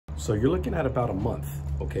So you're looking at about a month,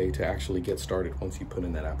 okay, to actually get started once you put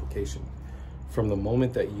in that application. From the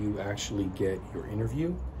moment that you actually get your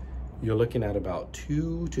interview, you're looking at about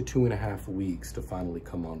 2 to 2.5 weeks to finally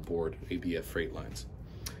come on board ABF Freight Lines.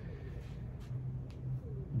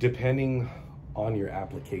 Depending on your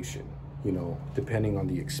application, you know, depending on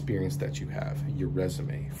the experience that you have, your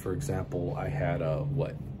resume. For example, I had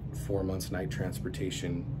 4 months night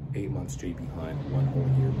transportation, 8 months JB Hunt, 1 whole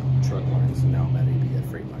year truck lines, and now I'm at ABF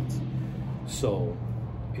Freight Lines. So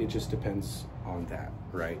it just depends on that,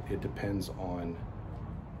 right? It depends on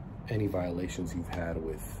any violations you've had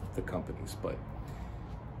with the companies. But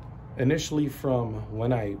initially, from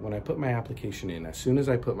when I put my application in, as soon as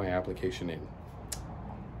I put my application in,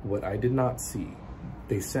 what I did not see,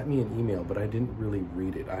 they sent me an email, but I didn't really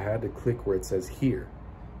read it. I had to click where it says here.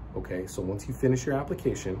 Okay, so once you finish your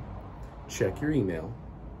application, check your email,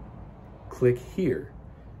 click here.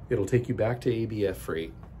 It'll take you back to ABF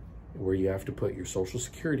Freight, where you have to put your social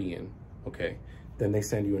security in, okay? Then they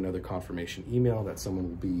send you another confirmation email that someone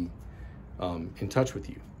will be in touch with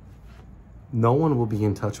you. No one will be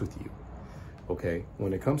in touch with you, okay?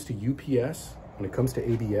 When it comes to UPS, when it comes to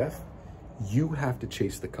ABF, you have to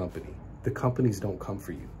chase the company. The companies don't come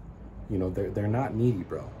for you. You know, they're not needy,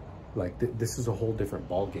 bro. Like, this is a whole different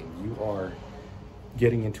ballgame. You are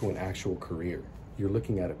getting into an actual career. You're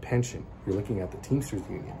looking at a pension. You're looking at the Teamsters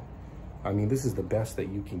Union. I mean, this is the best that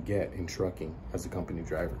you can get in trucking as a company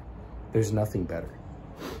driver. There's nothing better.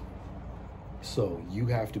 So you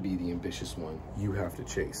have to be the ambitious one. You have to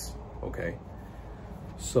chase, okay?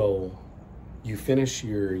 So you finish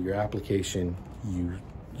your application. You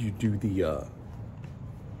do the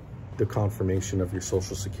confirmation of your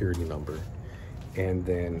social security number. And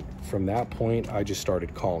then from that point, I just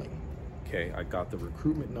started calling, okay? I got the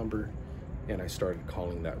recruitment number and I started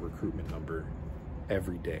calling that recruitment number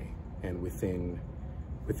every day. And within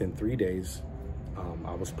 3 days,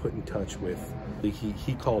 I was put in touch with,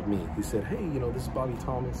 he called me. He said, hey, you know, this is Bobby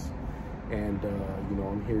Thomas, and, you know,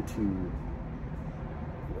 I'm here to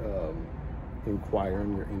inquire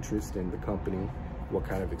on your interest in the company. What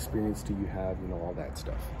kind of experience do you have? You know, all that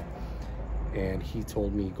stuff. And he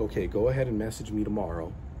told me, okay, go ahead and message me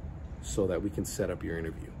tomorrow so that we can set up your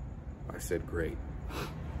interview. I said, great.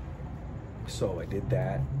 So I did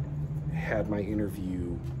that, had my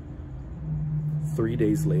interview 3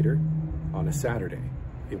 days later on a Saturday.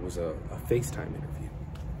 It was a FaceTime interview.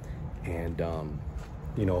 And,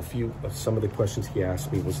 you know, some of the questions he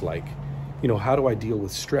asked me was like, you know, how do I deal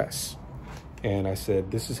with stress? And I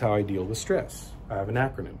said, this is how I deal with stress. I have an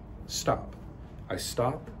acronym, STOP. I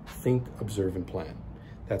stop, think, observe, and plan.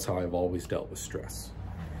 That's how I've always dealt with stress.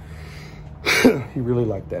 He really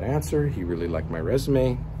liked that answer. He really liked my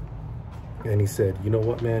resume. And he said, you know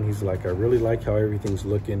what, man? He's like, I really like how everything's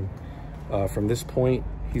looking. From this point,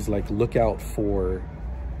 he's like, look out for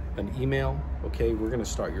an email. Okay, we're gonna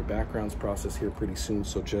start your backgrounds process here pretty soon.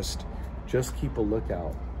 So just keep a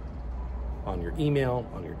lookout on your email,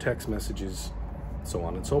 on your text messages, so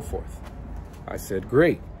on and so forth. I said,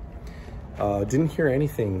 great. Didn't hear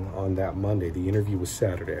anything on that Monday. The interview was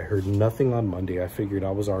Saturday. I heard nothing on Monday. I figured I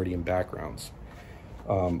was already in backgrounds.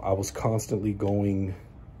 I was constantly going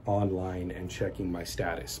online and checking my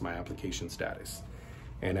status, my application status.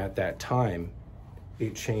 And at that time,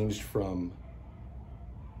 it changed from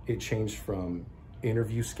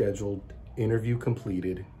interview scheduled, interview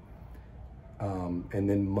completed, and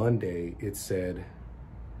then Monday it said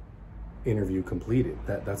interview completed.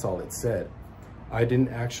 That's all it said. They didn't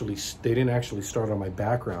actually start on my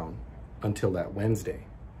background until that Wednesday.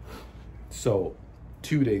 So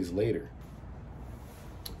 2 days later.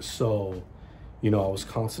 So, you know, I was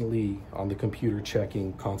constantly on the computer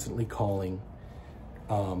checking, constantly calling.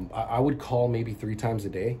 I would call maybe 3 times a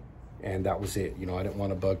day, and that was it. You know, I didn't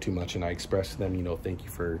want to bug too much, and I expressed to them, you know, thank you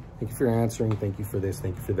for answering, thank you for this,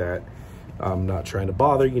 thank you for that. I'm not trying to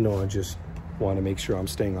bother, you know, I just want to make sure I'm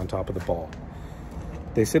staying on top of the ball.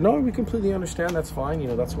 They said, no, we completely understand. That's fine. You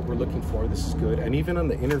know, that's what we're looking for. This is good. And even on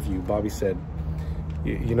the interview, Bobby said,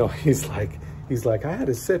 you know, he's like, I had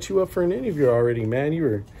to set you up for an interview already, man. You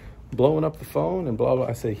were blowing up the phone and blah, blah.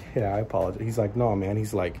 I say, yeah, I apologize. He's like, no, man.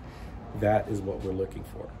 He's like, that is what we're looking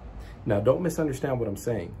for. Now, don't misunderstand what I'm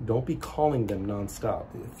saying. Don't be calling them nonstop.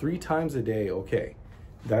 3 times a day, okay.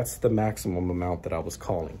 That's the maximum amount that I was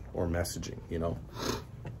calling or messaging, you know.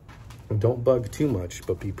 Don't bug too much,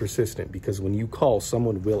 but be persistent, because when you call,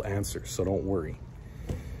 someone will answer, so don't worry.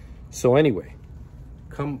 So anyway,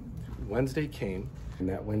 come Wednesday came, and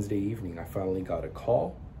that Wednesday evening, I finally got a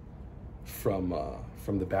call from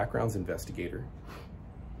the backgrounds investigator,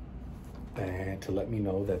 and to let me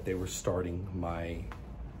know that they were starting my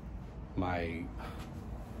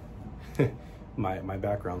my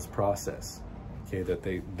background's process. Okay, that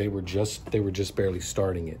they were just barely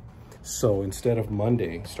starting it. So instead of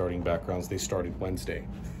Monday starting backgrounds, they started Wednesday.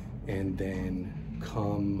 And then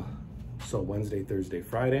so Wednesday, Thursday,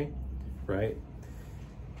 Friday, right?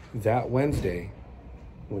 That Wednesday,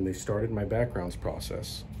 when they started my backgrounds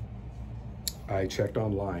process, I checked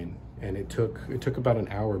online, and it took about an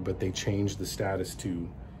hour, but they changed the status to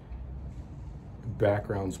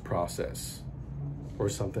backgrounds process or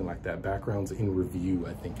something like that. Backgrounds in review,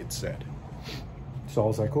 I think it said. So I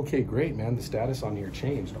was like, okay, great, man. The status on here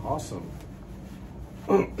changed. Awesome.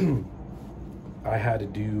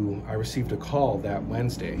 I received a call that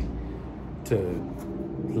Wednesday to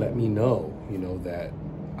let me know, that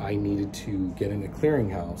I needed to get in a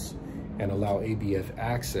clearinghouse and allow ABF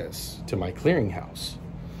access to my clearinghouse.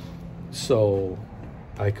 So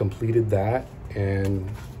I completed that and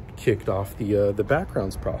kicked off the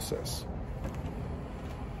backgrounds process.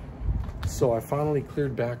 So I finally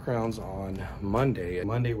cleared backgrounds on Monday,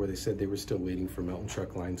 where they said they were still waiting for Melton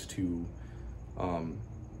Truck Lines to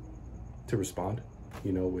respond,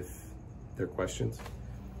 with their questions.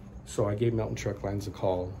 So I gave Melton Truck Lines a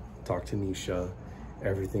call, talked to Nisha,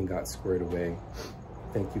 everything got squared away.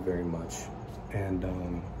 Thank you very much. And,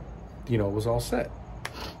 it was all set.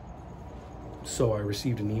 So I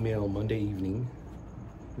received an email Monday evening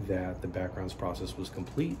that the backgrounds process was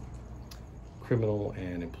complete. Criminal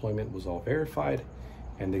and employment was all verified,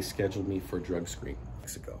 and they scheduled me for drug screen.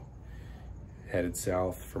 Mexico. Headed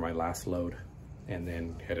south for my last load, and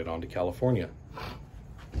then headed on to California.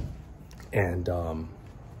 And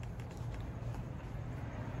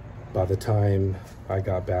by the time I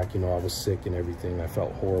got back, I was sick and everything. I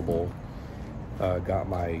felt horrible. Got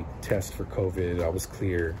my test for COVID. I was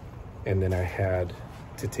clear. And then I had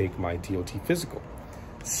to take my DOT physical.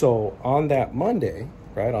 So on that Monday,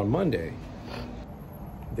 right, on Monday,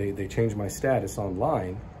 they changed my status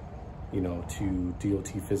online, to DOT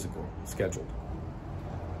physical scheduled.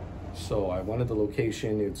 So I wanted the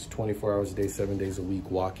location. It's 24 hours a day, 7 days a week,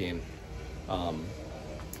 walk-in,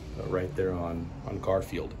 right there on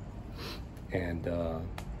Garfield, and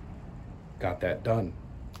got that done.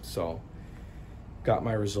 So got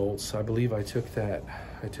my results. I believe I took that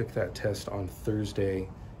test on Thursday,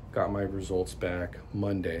 got my results back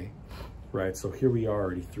Monday, right? So here we are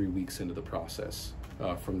already 3 weeks into the process.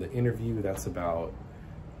 From the interview, that's about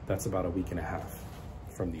a week and a half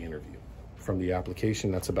from the interview. From the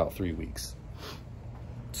application, that's about 3 weeks.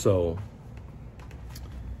 So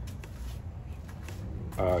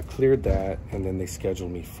cleared that, and then they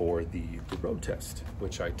scheduled me for the road test,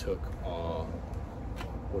 which I took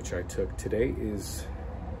today is,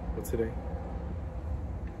 what's today?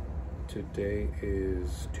 Today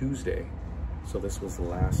is Tuesday. So this was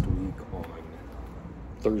last week on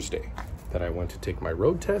Thursday that I went to take my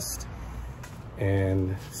road test,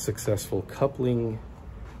 and successful coupling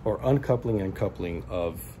or uncoupling and coupling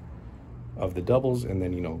of the doubles, and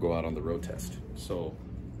then, go out on the road test. So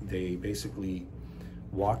they basically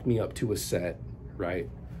walked me up to a set, right?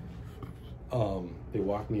 They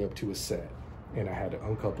walked me up to a set, and I had to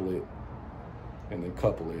uncouple it and then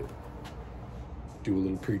couple it, do a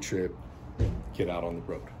little pre-trip, get out on the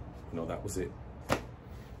road. That was it.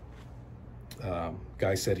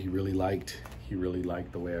 Guy said he really liked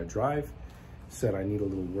the way I drive. Said I need a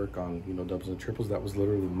little work on, doubles and triples. That was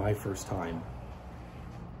literally my first time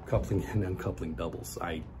coupling and uncoupling doubles.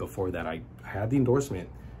 Before that, I had the endorsement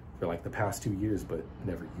for like the past 2 years, but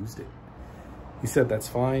never used it. He said that's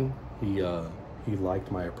fine. He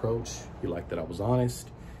liked my approach. He liked that I was honest,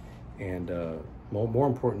 and more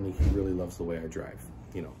importantly, he really loves the way I drive.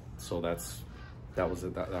 So that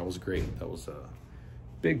was great. That was a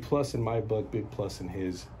big plus in my book, big plus in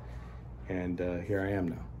his, and here I am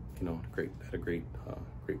now. At a great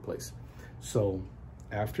place. So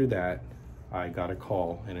after that, I got a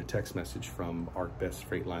call and a text message from ArcBest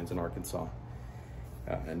Freight Lines in Arkansas,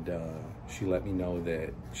 and she let me know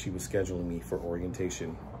that she was scheduling me for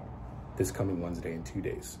orientation this coming Wednesday in 2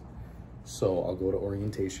 days. So I'll go to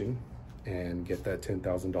orientation and get that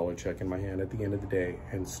 $10,000 check in my hand at the end of the day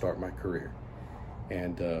and start my career.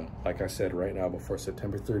 And like I said, right now, before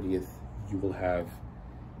September 30th, you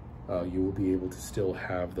will be able to still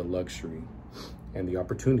have the luxury and the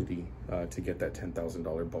opportunity to get that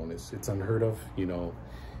 $10,000 bonus. It's unheard of,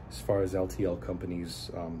 as far as LTL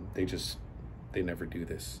companies, they never do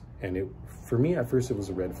this. And for me, at first it was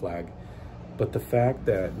a red flag, but the fact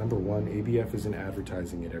that, number one, ABF isn't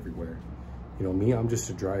advertising it everywhere. Me, I'm just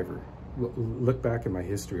a driver. Look back in my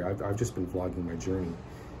history, I've just been vlogging my journey,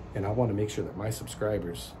 and I want to make sure that my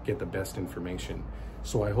subscribers get the best information.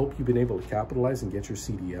 So I hope you've been able to capitalize and get your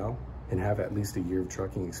CDL and have at least a year of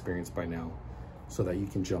trucking experience by now so that you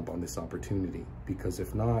can jump on this opportunity. Because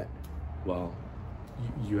if not, well,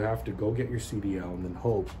 you have to go get your CDL and then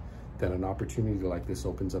hope that an opportunity like this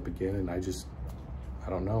opens up again. And I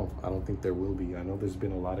don't know. I don't think there will be. I know there's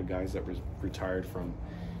been a lot of guys that retired from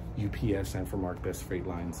UPS and from ArcBest Freight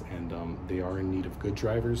Lines, and they are in need of good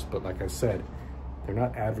drivers. But like I said, they're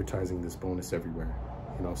not advertising this bonus everywhere,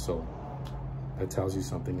 you know, so that tells you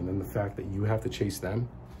something. And then the fact that you have to chase them,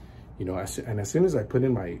 you know, as soon as I put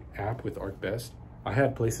in my app with ArcBest, I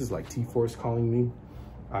had places like T-Force calling me.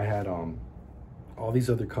 I had all these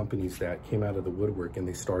other companies that came out of the woodwork, and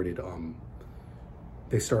they started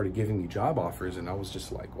giving me job offers, and I was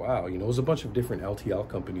just like, wow, you know, it was a bunch of different LTL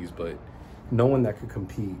companies, but no one that could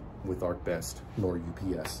compete with ArcBest nor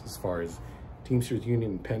UPS as far as Teamsters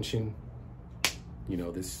Union and pension. You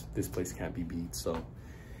know, this place can't be beat. So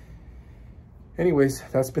anyways,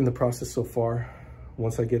 that's been the process so far.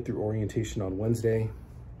 Once I get through orientation on Wednesday,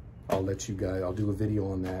 I'll do a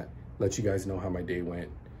video on that, let you guys know how my day went,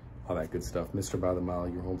 all that good stuff. Mr. By the Mile,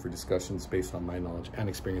 your home for discussions based on my knowledge and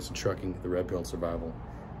experience in trucking, the Red Pill and survival.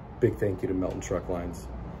 Big thank you to Melton Truck Lines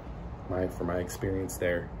for my experience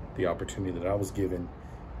there, the opportunity that I was given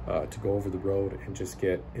to go over the road and just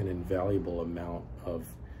get an invaluable amount of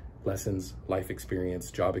lessons, life experience,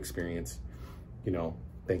 job experience. You know,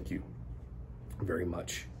 thank you very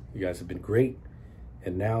much. You guys have been great.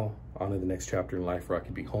 And now on to the next chapter in life where I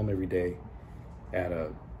can be home every day at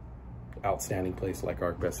a outstanding place like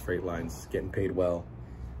ArcBest Freight Lines, getting paid well,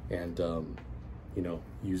 and you know,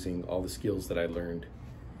 using all the skills that I learned,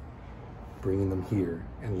 bringing them here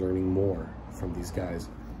and learning more from these guys.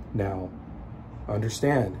 Now,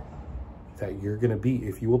 understand that you're gonna be,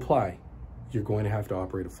 if you apply, you're going to have to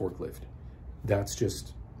operate a forklift. That's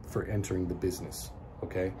just for entering the business,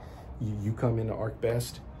 okay? You come into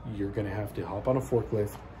ArcBest, you're gonna have to hop on a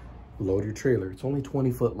forklift, load your trailer. It's only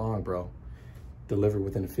 20 foot long, bro. Deliver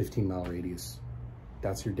within a 15-mile radius.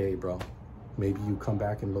 That's your day, bro. Maybe you come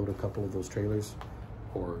back and load a couple of those trailers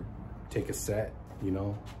or take a set, you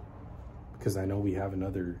know, because I know we have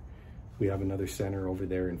another center over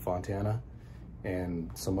there in Fontana and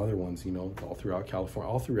some other ones, you know, all throughout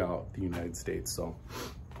California, all throughout the United States. So,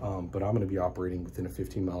 but I'm gonna be operating within a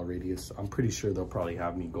 15-mile radius. I'm pretty sure they'll probably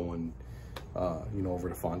have me going, you know, over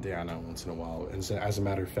to Fontana once in a while. And so, as a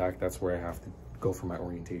matter of fact, that's where I have to go for my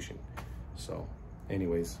orientation. So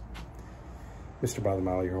anyways, Mr. By the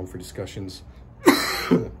Mile, your home for discussions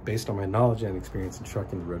based on my knowledge and experience in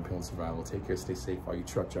trucking, the Red Pill and survival. Take care, stay safe, all you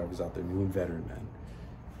truck drivers out there, new and veteran, man.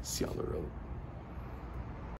 See you on the road.